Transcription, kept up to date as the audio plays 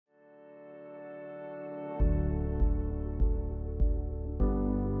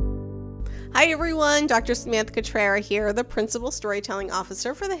Hi everyone, Dr. Samantha Cotrera here, the Principal Storytelling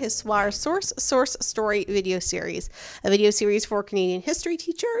Officer for the Histoire Source Story video series, a video series for Canadian history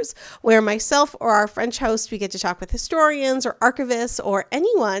teachers where myself or our French host, we get to talk with historians or archivists or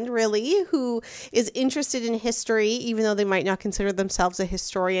anyone really who is interested in history, even though they might not consider themselves a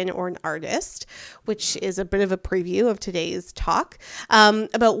historian or an artist, which is a bit of a preview of today's talk,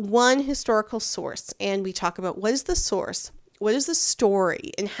 about one historical source. And we talk about what is the source, what is the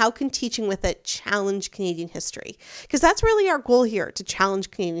story, and how can teaching with it challenge Canadian history? Because that's really our goal here, to challenge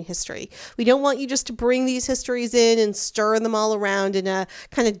Canadian history. We don't want you just to bring these histories in and stir them all around in a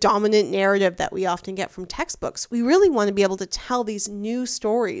kind of dominant narrative that we often get from textbooks. We really want to be able to tell these new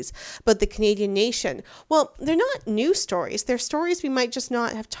stories about the Canadian nation. Well, they're not new stories. They're stories we might just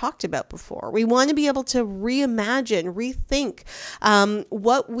not have talked about before. We want to be able to reimagine, rethink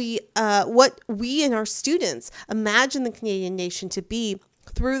what we and our students imagine the Canadian nation to be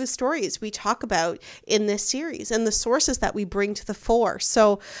through the stories we talk about in this series and the sources that we bring to the fore.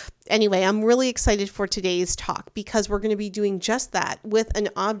 So anyway, I'm really excited for today's talk because we're going to be doing just that with an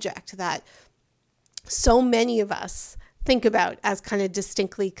object that so many of us think about as kind of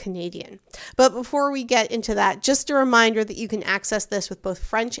distinctly Canadian. But before we get into that, just a reminder that you can access this with both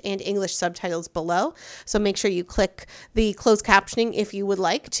French and English subtitles below. So make sure you click the closed captioning if you would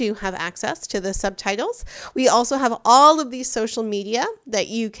like to have access to the subtitles. We also have all of these social media that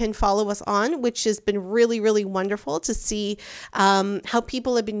you can follow us on, which has been really, really wonderful to see how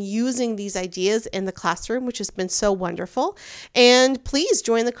people have been using these ideas in the classroom, which has been so wonderful. And please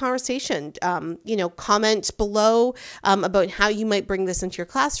join the conversation. Comment below about how you might bring this into your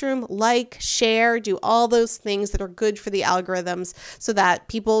classroom, like, share, do all those things that are good for the algorithms so that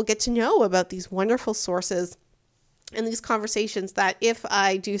people get to know about these wonderful sources and these conversations that, if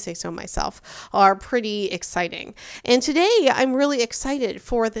I do say so myself, are pretty exciting. And today I'm really excited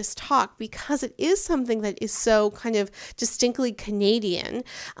for this talk because it is something that is so kind of distinctly Canadian,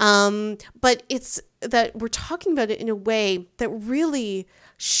 but it's that we're talking about it in a way that really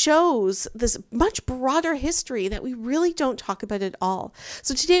shows this much broader history that we really don't talk about at all.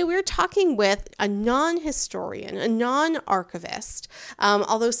 So today we're talking with a non-historian, a non-archivist,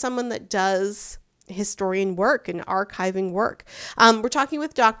 although someone that does historian work and archiving work. We're talking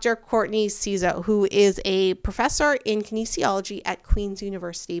with Dr. Courtney Szto, who is a professor in kinesiology at Queen's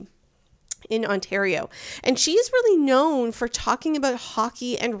University in Ontario. And she's really known for talking about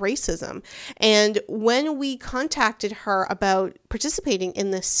hockey and racism. And when we contacted her about participating in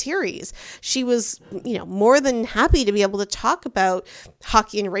this series, she was, more than happy to be able to talk about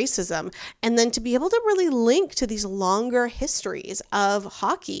hockey and racism, and then to be able to really link to these longer histories of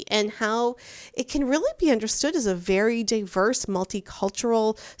hockey and how it can really be understood as a very diverse,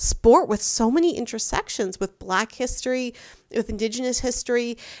 multicultural sport with so many intersections with Black history, with Indigenous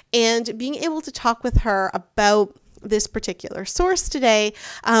history, and being able to talk with her about this particular source today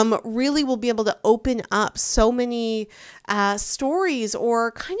really will be able to open up so many stories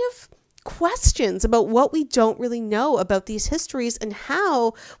or kind of questions about what we don't really know about these histories and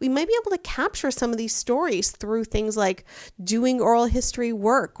how we might be able to capture some of these stories through things like doing oral history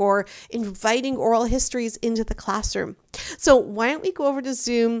work or inviting oral histories into the classroom. So why don't we go over to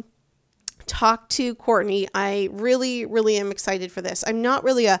Zoom, talk to Courtney. I really, really am excited for this. I'm not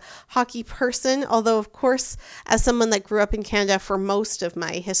really a hockey person, although of course, as someone that grew up in Canada for most of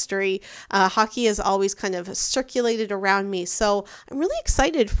my history, hockey has always kind of circulated around me. So I'm really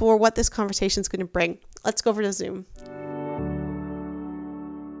excited for what this conversation is going to bring. Let's go over to Zoom.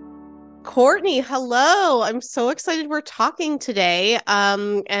 Courtney, hello. I'm so excited we're talking today.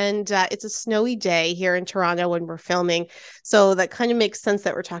 It's a snowy day here in Toronto when we're filming. So that kind of makes sense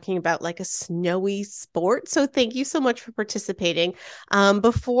that we're talking about like a snowy sport. So thank you so much for participating.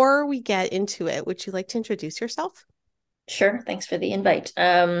 Before we get into it, would you like to introduce yourself? Sure. Thanks for the invite.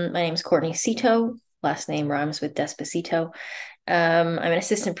 My name is Courtney Szto. Last name rhymes with Despacito. I'm an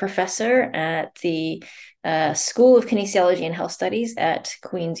assistant professor at the School of Kinesiology and Health Studies at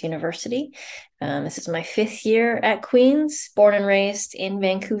Queen's University. This is my 5th year at Queen's, born and raised in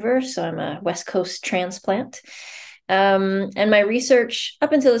Vancouver, so I'm a West Coast transplant. And my research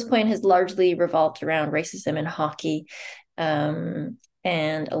up until this point has largely revolved around racism in hockey, and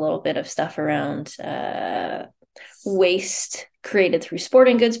a little bit of stuff around waste created through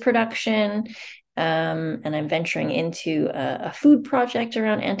sporting goods production. And I'm venturing into a food project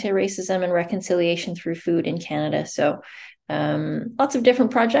around anti-racism and reconciliation through food in Canada. So lots of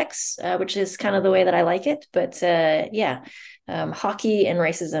different projects, which is kind of the way that I like it. But hockey and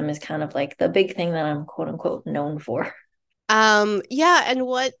racism is kind of like the big thing that I'm quote unquote known for. Yeah, and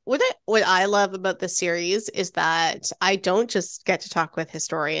what I love about the series is that I don't just get to talk with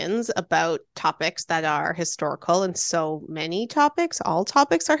historians about topics that are historical, and so many topics, all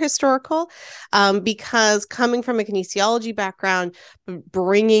topics are historical, because coming from a kinesiology background,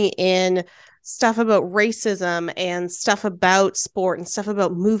 bringing in stuff about racism and stuff about sport and stuff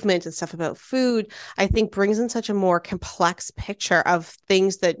about movement and stuff about food, I think brings in such a more complex picture of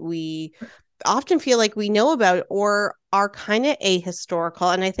things that we often feel like we know about or are kind of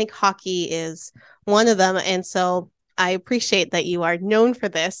ahistorical. And I think hockey is one of them. And so I appreciate that you are known for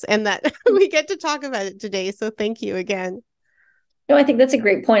this and that we get to talk about it today. So thank you again. No, I think that's a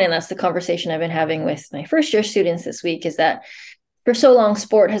great point, and that's the conversation I've been having with my first year students this week, is that for so long,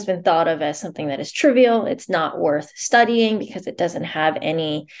 sport has been thought of as something that is trivial. It's not worth studying because it doesn't have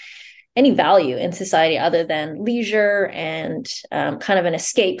any value in society other than leisure and kind of an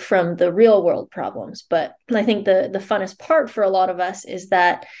escape from the real world problems. But I think the funnest part for a lot of us is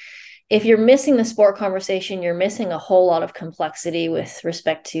that if you're missing the sport conversation, you're missing a whole lot of complexity with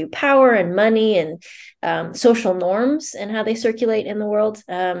respect to power and money and social norms and how they circulate in the world.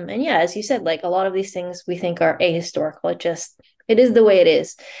 And yeah, as you said, like a lot of these things we think are ahistorical. It is the way it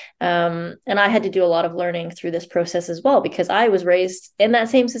is. And I had to do a lot of learning through this process as well, because I was raised in that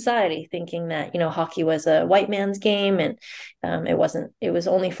same society thinking that, hockey was a white man's game, and it wasn't, it was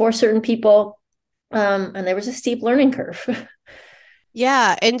only for certain people. And there was a steep learning curve.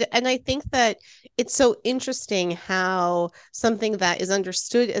 Yeah, and I think that it's so interesting how something that is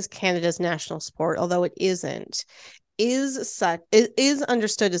understood as Canada's national sport, although it isn't, is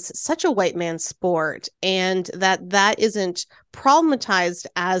understood as such a white man's sport, and that isn't problematized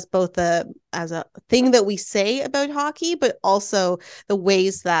as both a thing that we say about hockey, but also the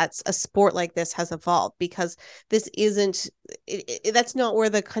ways that a sport like this has evolved, because this isn't that's not where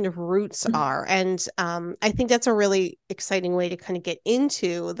the kind of roots are. And I think that's a really exciting way to kind of get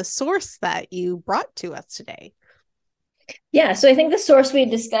into the source that you brought to us today. Yeah, so I think the source we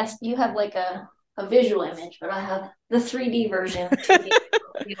discussed, you have like a visual image, but I have the 3D version. 2D,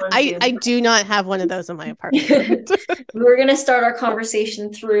 I do not have one of those in my apartment. We're going to start our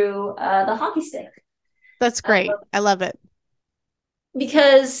conversation through the hockey stick. That's great. I love it.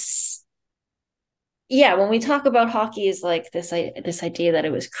 Because, yeah, when we talk about hockey, is like this idea that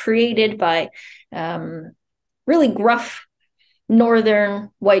it was created by really gruff northern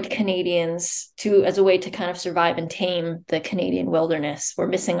white Canadians as a way to kind of survive and tame the Canadian wilderness. We're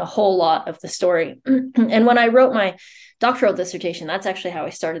missing a whole lot of the story. And when I wrote my doctoral dissertation, that's actually how I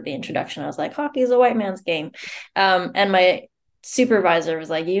started the introduction. I was like, hockey is a white man's game. And my supervisor was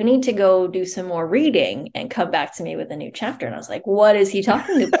like, you need to go do some more reading and come back to me with a new chapter. And I was like, what is he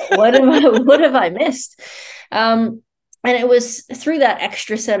talking about? What have I missed? And it was through that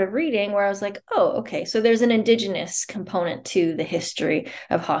extra set of reading where I was like, oh, okay, so there's an Indigenous component to the history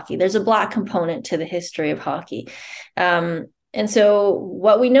of hockey. There's a Black component to the history of hockey. And so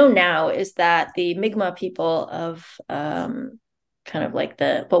what we know now is that the Mi'kmaq people of kind of like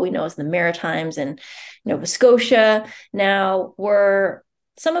what we know as the Maritimes and Nova Scotia now were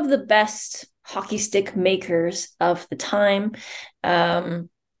some of the best hockey stick makers of the time. That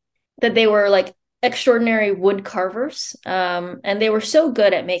they were like extraordinary wood carvers, and they were so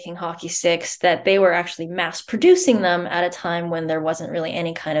good at making hockey sticks that they were actually mass producing them at a time when there wasn't really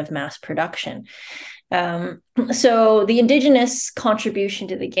any kind of mass production. So the Indigenous contribution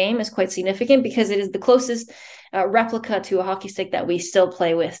to the game is quite significant because it is the closest replica to a hockey stick that we still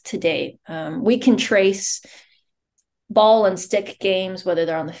play with today. We can trace ball and stick games, whether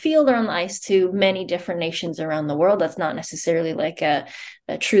they're on the field or on the ice, to many different nations around the world. That's not necessarily like a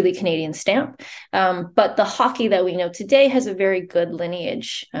truly Canadian stamp. But the hockey that we know today has a very good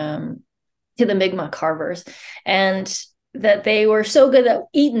lineage to the Mi'kmaq carvers. And that they were so good that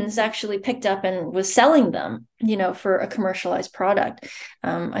Eaton's actually picked up and was selling them, for a commercialized product.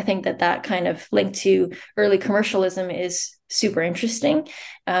 I think that kind of link to early commercialism is super interesting.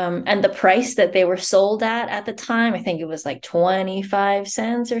 And the price that they were sold at the time, I think it was like 25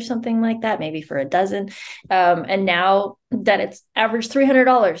 cents or something like that, maybe for a dozen. And now that it's average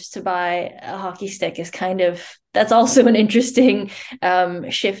 $300 to buy a hockey stick is that's also an interesting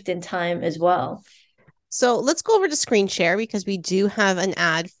shift in time as well. So let's go over to screen share because we do have an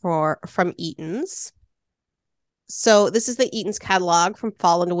ad from Eaton's. So this is the Eaton's catalog from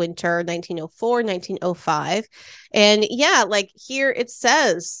fall and winter 1904, 1905. And yeah, like here it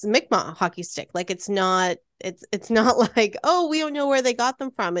says Mi'kmaq hockey stick. Like it's not like, oh, we don't know where they got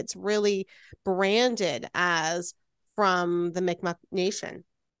them from. It's really branded as from the Mi'kmaq Nation.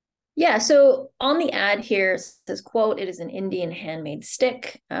 Yeah, so on the ad here it says, quote, "It is an Indian handmade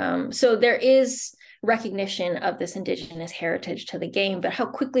stick." So there is recognition of this Indigenous heritage to the game, but how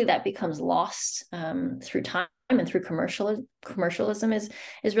quickly that becomes lost through time and through commercialism is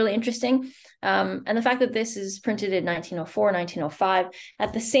really interesting. And the fact that this is printed in 1904, 1905,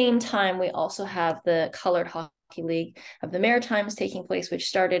 at the same time, we also have the Colored Hockey League of the Maritimes taking place, which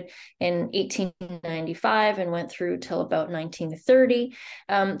started in 1895 and went through till about 1930.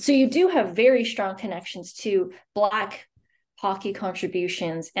 So you do have very strong connections to Black hockey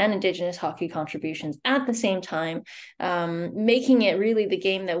contributions and Indigenous hockey contributions at the same time, making it really the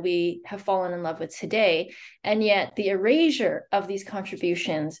game that we have fallen in love with today. And yet the erasure of these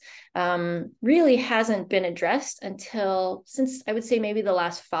contributions really hasn't been addressed until, since I would say maybe the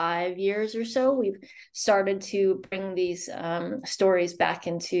last 5 years or so. We've started to bring these stories back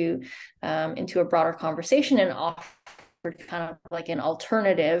into a broader conversation and offer kind of like an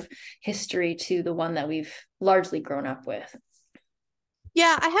alternative history to the one that we've largely grown up with.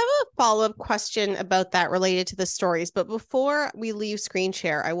 Yeah, I have a follow-up question about that related to the stories. But before we leave screen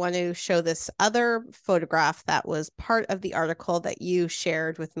share, I want to show this other photograph that was part of the article that you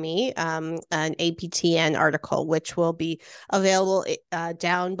shared with me, an APTN article, which will be available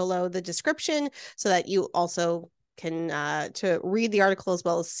down below the description so that you also can to read the article as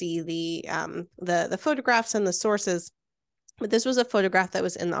well as see the photographs and the sources. But this was a photograph that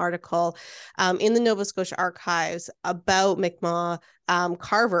was in the article in the Nova Scotia archives about Mi'kmaq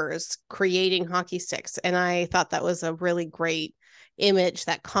carvers creating hockey sticks. And I thought that was a really great image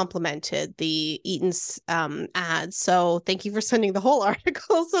that complemented the Eaton's ad. So thank you for sending the whole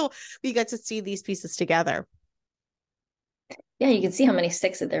article. So we got to see these pieces together. Yeah, you can see how many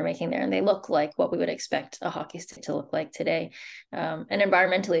sticks that they're making there, and they look like what we would expect a hockey stick to look like today. And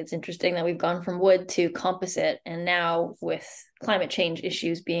environmentally, it's interesting that we've gone from wood to composite, and now with climate change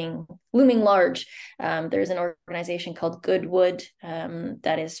issues looming large, there's an organization called Good Wood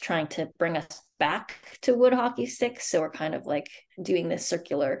that is trying to bring us back to wood hockey sticks. So we're kind of like doing this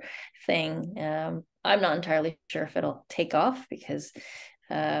circular thing. I'm not entirely sure if it'll take off because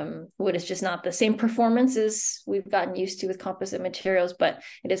wood is just not the same performance as we've gotten used to with composite materials, but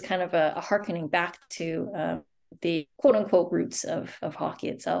it is kind of a hearkening back to the quote unquote roots of hockey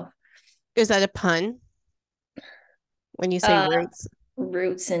itself. Is that a pun when you say roots?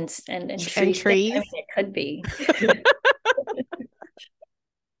 Roots and trees. And trees? I mean, it could be.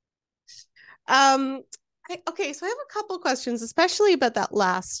 Okay, so I have a couple of questions, especially about that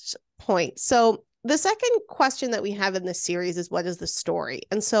last point. So the second question that we have in this series is, what is the story?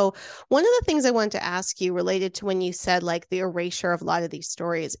 And so one of the things I wanted to ask you related to when you said like the erasure of a lot of these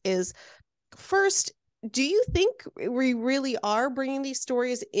stories is, first, do you think we really are bringing these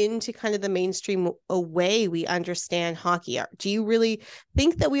stories into kind of the mainstream way we understand hockey? Do you really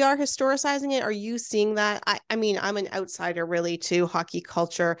think that we are historicizing it? Are you seeing that? I mean, I'm an outsider really to hockey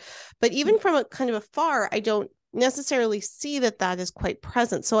culture, but even from a kind of afar, I don't necessarily see that is quite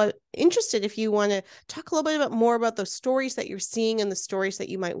present. So I'm interested if you want to talk a little bit more about those stories that you're seeing and the stories that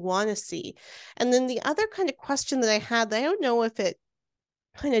you might want to see. And then the other kind of question that I had that I don't know if it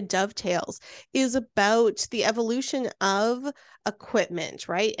kind of dovetails is about the evolution of equipment,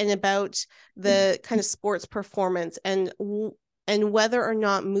 right? And about the kind of sports performance and whether or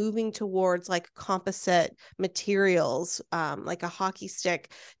not moving towards like composite materials, like a hockey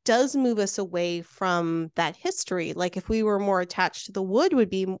stick, does move us away from that history. Like if we were more attached to the wood, would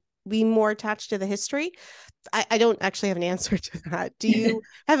be more attached to the history. I don't actually have an answer to that. Do you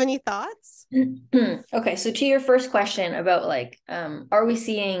have any thoughts? Okay, so to your first question about like, are we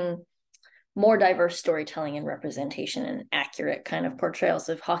seeing more diverse storytelling and representation and accurate kind of portrayals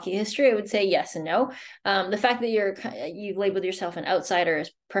of hockey history, I would say yes and no. The fact that you've labeled yourself an outsider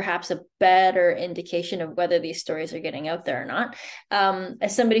is perhaps a better indication of whether these stories are getting out there or not.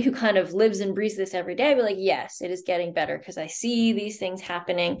 As somebody who kind of lives and breathes this every day, I'd be like, yes, it is getting better because I see these things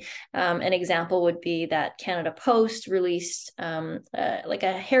happening. An example would be that Canada Post released like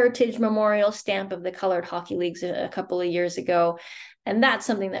a heritage memorial stamp of the colored hockey leagues a couple of years ago. And that's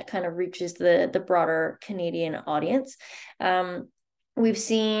something that kind of reaches the broader Canadian audience. We've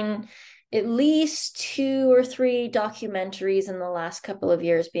seen at least 2 or 3 documentaries in the last couple of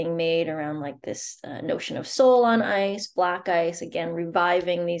years being made around like this notion of soul on ice, black ice, again,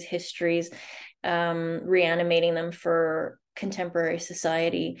 reviving these histories, reanimating them for contemporary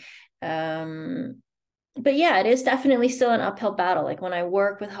society. But yeah, it is definitely still an uphill battle. Like when I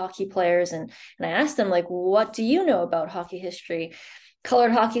work with hockey players and I ask them, like, what do you know about hockey history?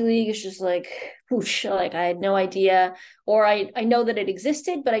 Colored Hockey League is just like, whoosh, like I had no idea. Or I know that it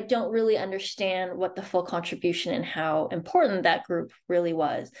existed, but I don't really understand what the full contribution and how important that group really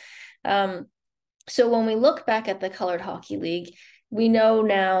was. So when we look back at the Colored Hockey League, We know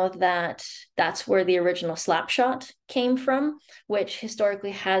now that that's where the original slap shot came from, which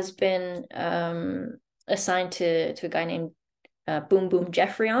historically has been assigned to a guy named Boom Boom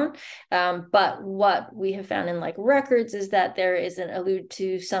Jeffreyon. But what we have found in like records is that there is an allude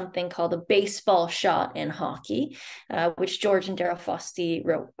to something called a baseball shot in hockey, which George and Daryl Fosty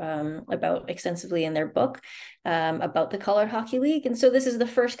wrote about extensively in their book about the Colored Hockey League. And so this is the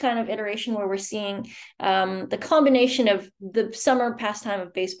first kind of iteration where we're seeing the combination of the summer pastime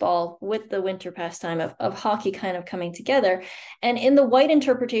of baseball with the winter pastime of hockey kind of coming together. And in the white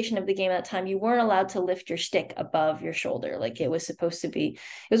interpretation of the game at that time, you weren't allowed to lift your stick above your shoulder. Like it was supposed to be, it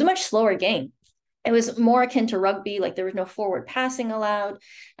was a much slower game. It was more akin to rugby, like there was no forward passing allowed.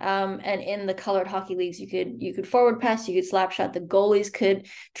 And in the colored hockey leagues, you could forward pass, you could slap shot. The goalies could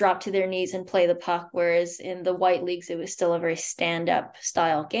drop to their knees and play the puck, whereas in the white leagues, it was still a very stand-up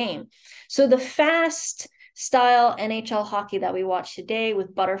style game. So the fast style NHL hockey that we watch today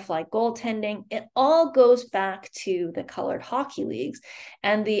with butterfly goaltending, it all goes back to the colored hockey leagues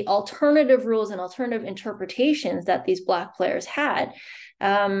and the alternative rules and alternative interpretations that these Black players had.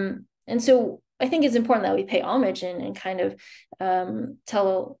 And so I think it's important that we pay homage and kind of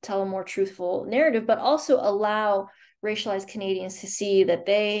tell a more truthful narrative, but also allow racialized Canadians to see that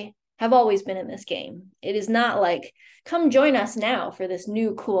they have always been in this game. It is not like, come join us now for this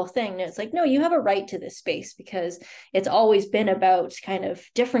new cool thing. And it's like, no, you have a right to this space because it's always been about kind of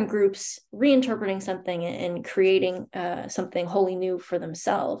different groups reinterpreting something and creating something wholly new for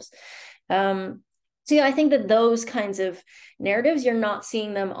themselves. So yeah, I think that those kinds of narratives, you're not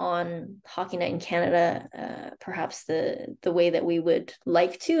seeing them on Hockey Night in Canada, perhaps the way that we would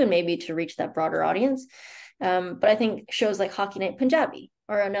like to, and maybe to reach that broader audience. But I think shows like Hockey Night Punjabi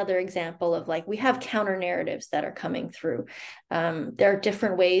are another example of like, we have counter narratives that are coming through. There are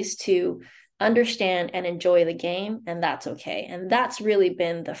different ways to understand and enjoy the game, and that's okay. And that's really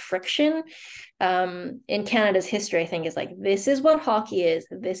been the friction in Canada's history, I think, is like, this is what hockey is,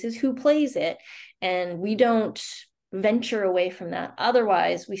 this is who plays it, and we don't venture away from that.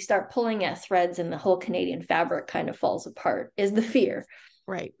 Otherwise, we start pulling at threads and the whole Canadian fabric kind of falls apart, is the fear.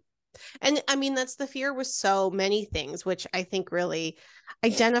 Right. And I mean, that's the fear with so many things, which I think really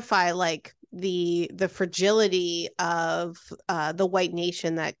identify like the fragility of the white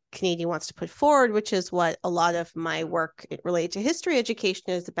nation that Canadian wants to put forward, which is what a lot of my work related to history education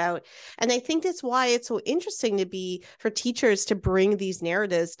is about. And I think that's why it's so interesting to be for teachers to bring these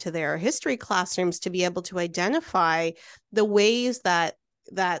narratives to their history classrooms, to be able to identify the ways that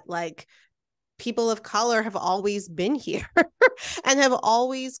like people of color have always been here and have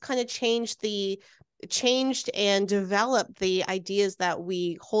always kind of changed and developed the ideas that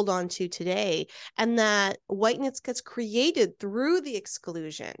we hold on to today, and that whiteness gets created through the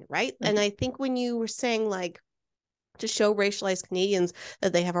exclusion, right? Mm-hmm. And I think when you were saying like, to show racialized Canadians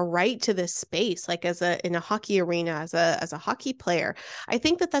that they have a right to this space, like in a hockey arena, as a hockey player, I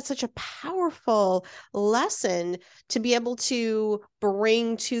think that that's such a powerful lesson to be able to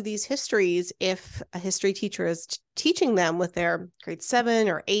bring to these histories if a history teacher is teaching them with their grade 7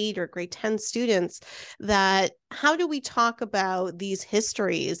 or 8 or grade 10 students, that how do we talk about these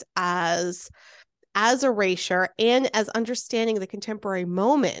histories as erasure and as understanding the contemporary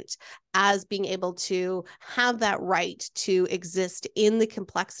moment as being able to have that right to exist in the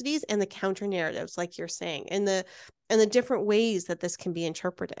complexities and the counter narratives, like you're saying, and the different ways that this can be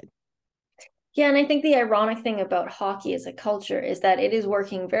interpreted. Yeah, and I think the ironic thing about hockey as a culture is that it is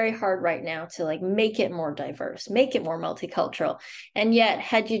working very hard right now to like make it more diverse, make it more multicultural. And yet,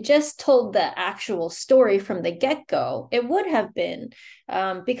 had you just told the actual story from the get-go, it would have been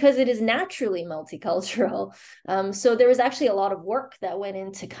because it is naturally multicultural. So there was actually a lot of work that went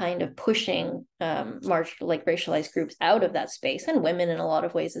into kind of pushing like racialized groups out of that space, and women in a lot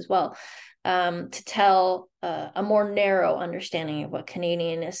of ways as well. To tell a more narrow understanding of what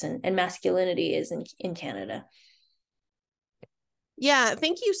Canadianness and masculinity is in Canada. Yeah,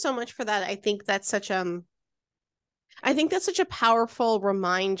 thank you so much for that. I think that's such a powerful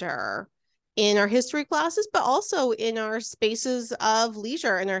reminder in our history classes, but also in our spaces of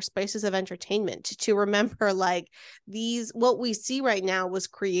leisure and our spaces of entertainment, to remember like what we see right now was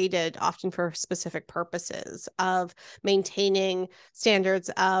created often for specific purposes of maintaining standards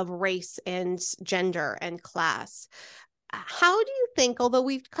of race and gender and class. How do you think, although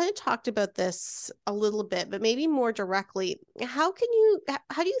we've kind of talked about this a little bit, but maybe more directly, how do you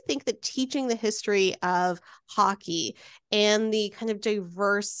think that teaching the history of hockey and the kind of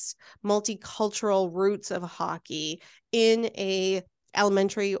diverse multicultural roots of hockey in a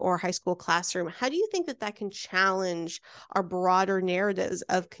elementary or high school classroom, how do you think that can challenge our broader narratives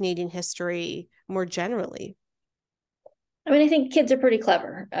of Canadian history more generally? I mean, I think kids are pretty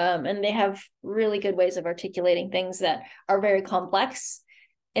clever, and they have really good ways of articulating things that are very complex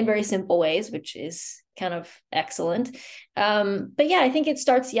in very simple ways, which is kind of excellent. But yeah, I think it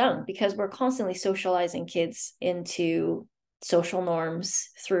starts young because we're constantly socializing kids into social norms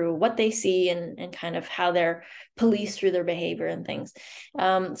through what they see and kind of how they're policed through their behavior and things.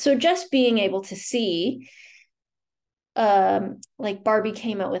 So just being able to see like Barbie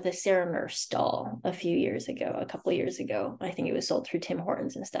came out with a Sarah Nurse doll a couple of years ago. I think it was sold through Tim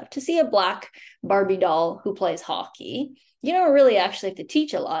Hortons and stuff. To see a black Barbie doll who plays hockey, you don't really actually have to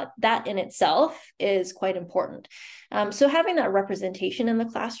teach a lot. That in itself is quite important. So having that representation in the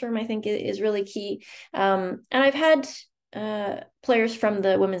classroom, I think, is really key. And I've had players from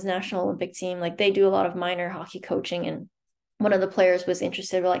the women's national Olympic team, like they do a lot of minor hockey coaching, and one of the players was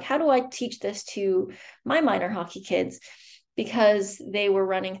interested, like, how do I teach this to my minor hockey kids? Because they were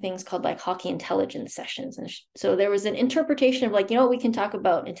running things called like hockey intelligence sessions. And so there was an interpretation of like, we can talk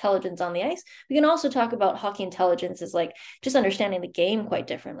about intelligence on the ice. We can also talk about hockey intelligence as like just understanding the game quite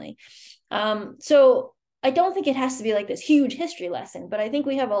differently. So I don't think it has to be like this huge history lesson, but I think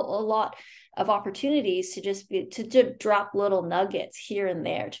we have a lot of opportunities to just to drop little nuggets here and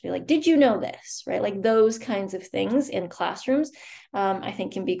there to be like, did you know this, right? Like those kinds of things in classrooms, I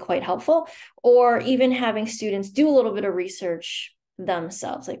think can be quite helpful. Or even having students do a little bit of research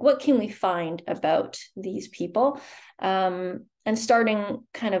themselves, like what can we find about these people, and starting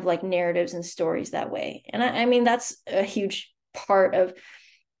kind of like narratives and stories that way. And I mean, that's a huge part of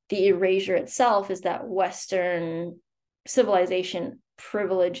the erasure itself, is that Western civilization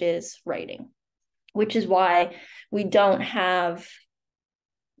privileges writing, which is why we don't have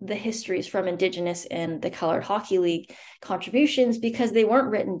the histories from Indigenous and the Colored Hockey League contributions, because they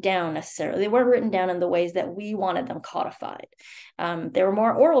weren't written down necessarily. They weren't written down in the ways that we wanted them codified. There were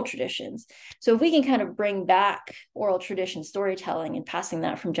more oral traditions. So if we can kind of bring back oral tradition storytelling and passing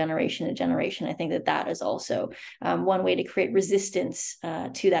that from generation to generation, I think that is also one way to create resistance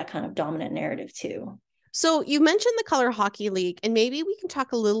to that kind of dominant narrative too. So you mentioned the Color Hockey League, and maybe we can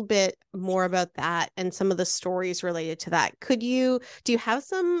talk a little bit more about that and some of the stories related to that. Do you have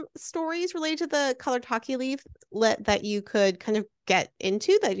some stories related to the Colored Hockey League that you could kind of get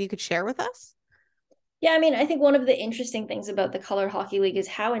into, that you could share with us? Yeah, I mean, I think one of the interesting things about the Colored Hockey League is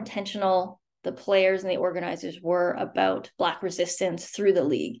how intentional the players and the organizers were about Black resistance through the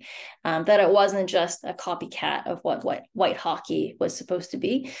league, that it wasn't just a copycat of what white hockey was supposed to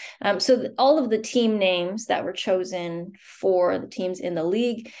be. So all of the team names that were chosen for the teams in the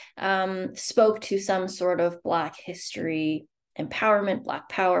league spoke to some sort of Black history, empowerment, Black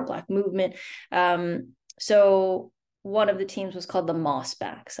power, Black movement. So one of the teams was called the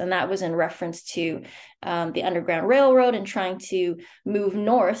Mossbacks, and that was in reference to the Underground Railroad and trying to move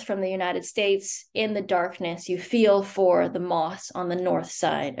north from the United States. In the darkness, you feel for the moss on the north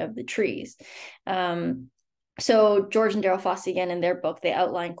side of the trees. So George and Daryl Fossey, again, in their book, they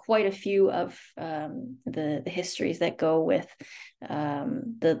outline quite a few of the histories that go with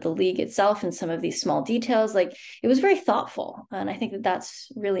the league itself, and some of these small details. Like, it was very thoughtful, and I think that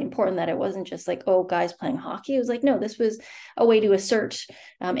that's really important, that it wasn't just like, oh, guys playing hockey. It was like, no, this was a way to assert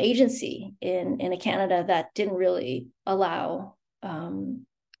agency in a Canada that didn't really allow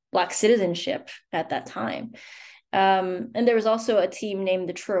Black citizenship at that time. And there was also a team named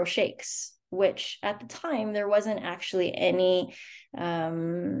the Truro Shakes, which at the time there wasn't actually any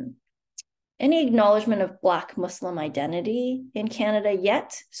acknowledgement of Black Muslim identity in Canada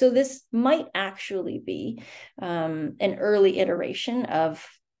yet. So this might actually be an early iteration of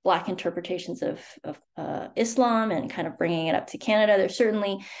Black interpretations of Islam and kind of bringing it up to Canada. There's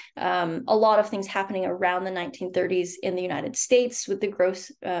certainly a lot of things happening around the 1930s in the United States with the growth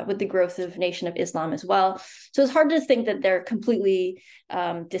of Nation of Islam as well. So it's hard to think that they're completely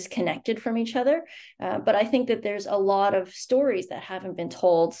disconnected from each other. But I think that there's a lot of stories that haven't been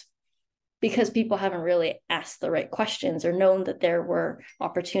told because people haven't really asked the right questions or known that there were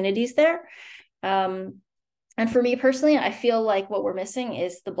opportunities there. And for me personally, I feel like what we're missing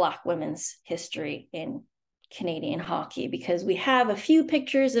is the Black women's history in Canadian hockey, because we have a few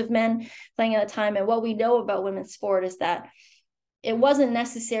pictures of men playing at a time. And what we know about women's sport is that it wasn't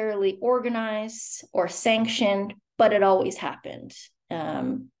necessarily organized or sanctioned, but it always happened.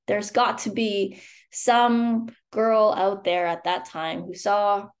 There's got to be some girl out there at that time who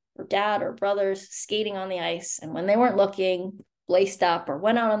saw her dad or brothers skating on the ice, and when they weren't looking, laced up or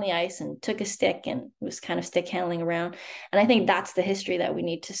went out on the ice and took a stick and was kind of stick handling around. And I think that's the history that we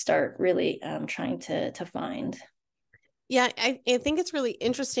need to start really trying to find. Yeah, I think it's really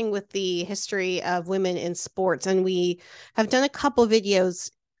interesting with the history of women in sports. And we have done a couple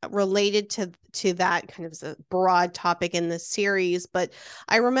videos related to that kind of a broad topic in this series. But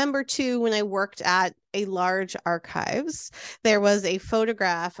I remember too, when I worked at a large archives, there was a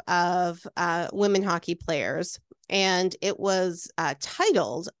photograph of women hockey players, and it was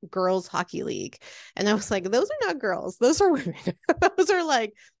titled Girls Hockey League. And I was like, those are not girls, those are women.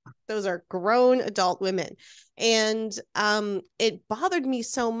 Those are grown adult women. And it bothered me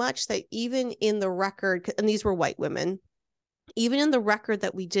so much that even in the record, and these were white women, even in the record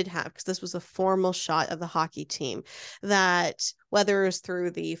that we did have, because this was a formal shot of the hockey team, that whether it's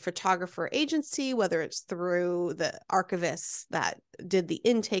through the photographer agency, whether it's through the archivists that did the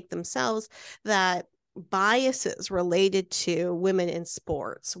intake themselves, that biases related to women in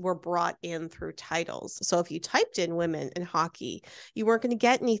sports were brought in through titles. So if you typed in women in hockey, you weren't going to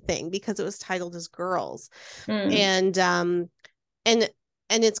get anything because it was titled as girls. And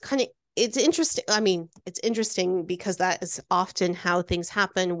it's interesting. I mean, it's interesting because that is often how things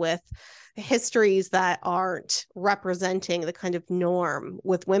happen with histories that aren't representing the kind of norm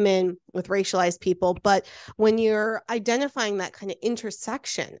with women, with racialized people. But when you're identifying that kind of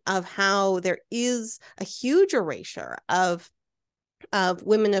intersection of how there is a huge erasure of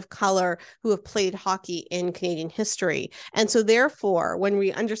women of color who have played hockey in Canadian history. And so therefore, when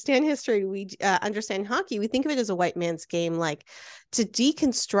we understand history, we understand hockey, we think of it as a white man's game. Like, to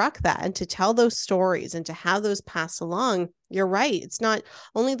deconstruct that and to tell those stories and to have those pass along, you're right. It's not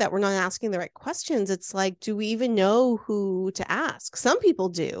only that we're not asking the right questions, it's like, do we even know who to ask? Some people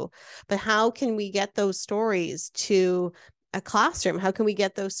do, but how can we get those stories to a classroom? How can we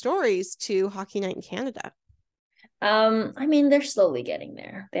get those stories to Hockey Night in Canada? I mean, they're slowly getting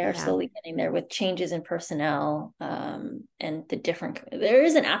there. They're slowly getting there with changes in personnel, and there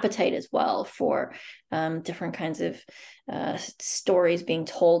is an appetite as well for different kinds of stories being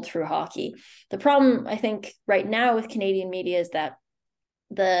told through hockey. The problem, I think, right now with Canadian media is that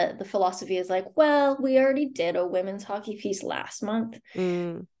the philosophy is like, well, we already did a women's hockey piece last month.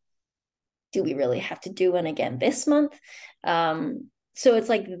 Do we really have to do one again this month? So it's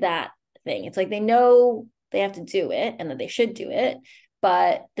like that thing. It's like they know they have to do it and that they should do it,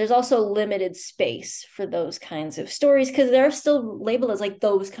 but there's also limited space for those kinds of stories because they're still labeled as like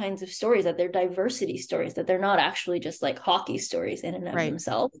those kinds of stories, that they're diversity stories, that they're not actually just like hockey stories in and of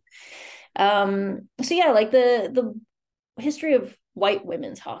themselves. So yeah, like the history of white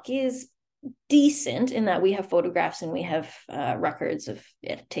women's hockey is decent in that we have photographs and we have records of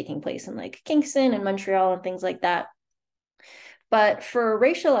it taking place in like Kingston and Montreal and things like that. But for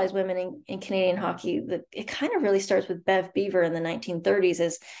racialized women in Canadian hockey, it kind of really starts with Bev Beaver in the 1930s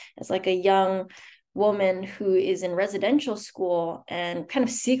as like a young woman who is in residential school and kind of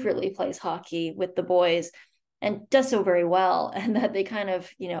secretly plays hockey with the boys and does so very well. And that they kind of,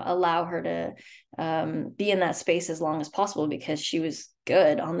 allow her to be in that space as long as possible because she was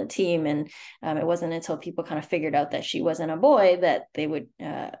good on the team. And it wasn't until people kind of figured out that she wasn't a boy that they would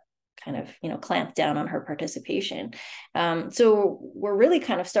kind of, clamp down on her participation. So we're really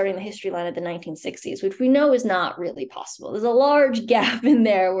kind of starting the history line at the 1960s, which we know is not really possible. There's a large gap in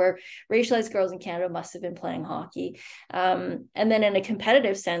there where racialized girls in Canada must have been playing hockey. And then in a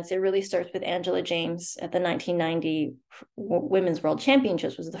competitive sense, it really starts with Angela James at the 1990 Women's World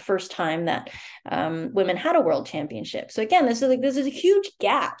Championships. Was the first time that women had a world championship. So again, this is a huge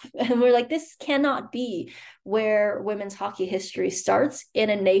gap. And we're like, this cannot be where women's hockey history starts in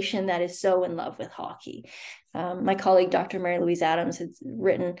a nation that is so in love with hockey. My colleague, Dr. Mary Louise Adams, had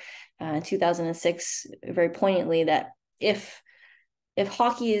written in 2006 very poignantly that if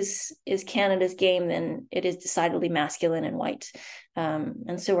hockey is Canada's game, then it is decidedly masculine and white.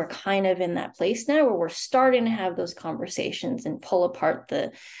 And so we're kind of in that place now where we're starting to have those conversations and pull apart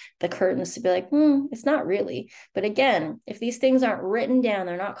the curtains to be like, it's not really. But again, if these things aren't written down,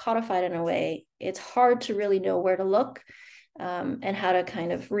 they're not codified in a way, it's hard to really know where to look and how to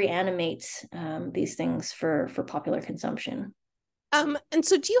kind of reanimate these things for popular consumption. And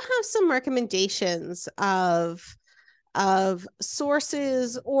so do you have some recommendations of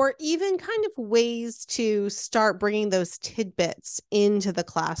sources or even kind of ways to start bringing those tidbits into the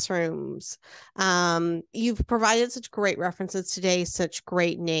classrooms? You've provided such great references today, such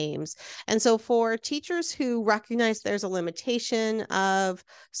great names. And so for teachers who recognize there's a limitation of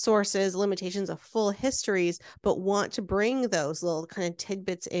sources, limitations of full histories, but want to bring those little kind of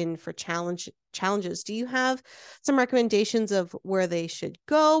tidbits in for challenges, do you have some recommendations of where they should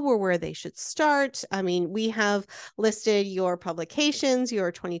go or where they should start? I mean, we have listed your publications,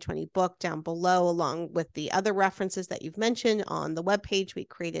 your 2020 book down below, along with the other references that you've mentioned on the webpage we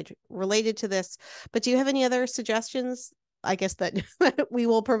created related to this. But do you have any other suggestions, I guess, that we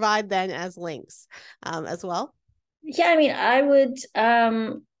will provide then as links as well? Yeah, I mean, I would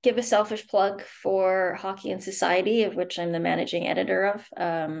give a selfish plug for Hockey and Society, of which I'm the managing editor of.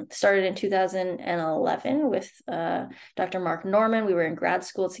 Started in 2011 with Dr. Mark Norman. We were in grad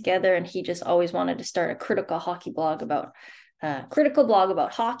school together, and he just always wanted to start a critical blog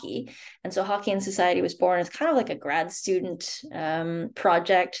about hockey. And so Hockey and Society was born as kind of like a grad student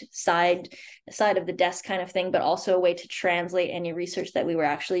project, side of the desk kind of thing, but also a way to translate any research that we were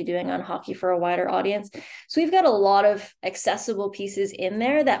actually doing on hockey for a wider audience. So we've got a lot of accessible pieces in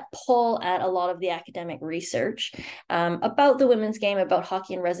there that pull at a lot of the academic research about the women's game, about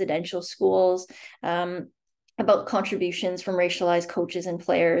hockey in residential schools, about contributions from racialized coaches and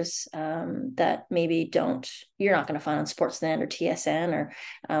players that maybe you're not going to find on Sportsnet or TSN or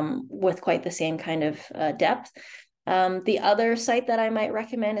with quite the same kind of depth. The other site that I might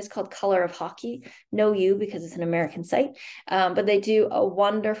recommend is called Color of Hockey. No you, because it's an American site, but they do a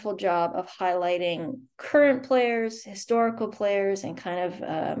wonderful job of highlighting current players, historical players, and kind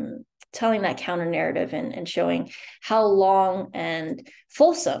of telling that counter narrative and showing how long and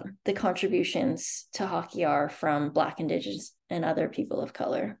fulsome the contributions to hockey are from Black, Indigenous, and other people of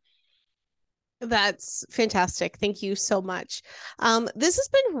color. That's fantastic. Thank you so much. This has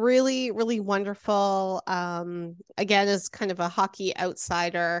been really, really wonderful. Again, as kind of a hockey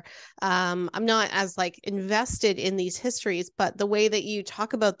outsider, I'm not as like invested in these histories, but the way that you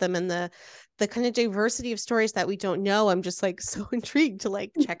talk about them and the kind of diversity of stories that we don't know, I'm just like so intrigued to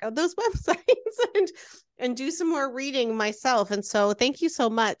like check out those websites and do some more reading myself. And so thank you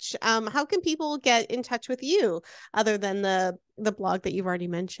so much. How can people get in touch with you other than the blog that you've already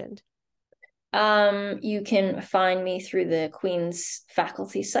mentioned? You can find me through the Queen's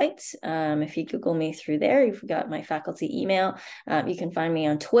faculty site. If you Google me through there, you've got my faculty email. You can find me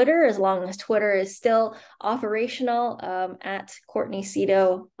on Twitter, as long as Twitter is still operational, at Courtney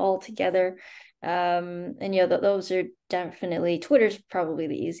Szto all together. And those are definitely, Twitter's probably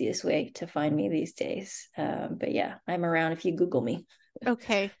the easiest way to find me these days. But yeah, I'm around if you Google me.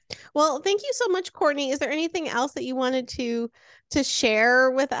 Okay. Well, thank you so much, Courtney. Is there anything else that you wanted to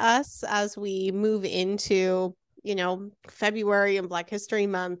share with us as we move into, February and Black History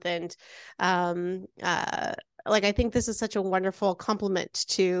Month? And I think this is such a wonderful complement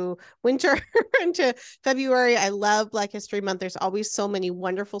to winter and to February. I love Black History Month. There's always so many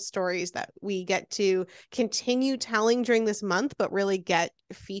wonderful stories that we get to continue telling during this month, but really get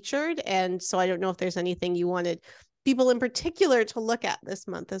featured. And so I don't know if there's anything you wanted people in particular to look at this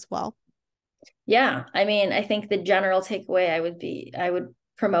month as well. Yeah, I mean, I think the general takeaway I would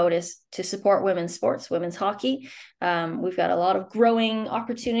promote is to support women's sports, women's hockey. We've got a lot of growing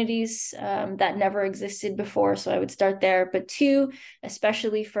opportunities that never existed before, so I would start there. But two,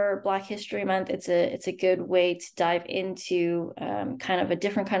 especially for Black History Month, it's a good way to dive into kind of a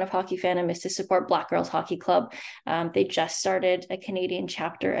different kind of hockey fandom, is to support Black Girls Hockey Club. They just started a Canadian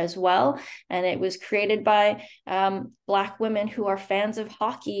chapter as well, and it was created by Black women who are fans of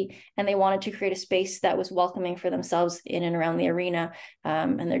hockey, and they wanted to create a space that was welcoming for themselves in and around the arena.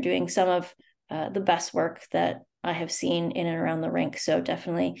 And they're doing some of the best work that I have seen in and around the rink. So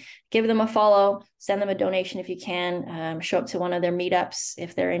definitely give them a follow, send them a donation if you can, show up to one of their meetups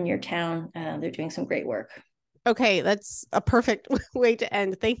if they're in your town. They're doing some great work. Okay, that's a perfect way to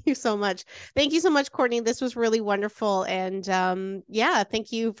end. Thank you so much. Thank you so much, Courtney. This was really wonderful. And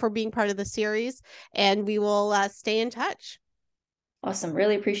thank you for being part of the series. And we will stay in touch. Awesome.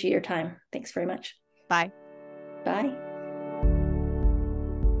 Really appreciate your time. Thanks very much. Bye. Bye.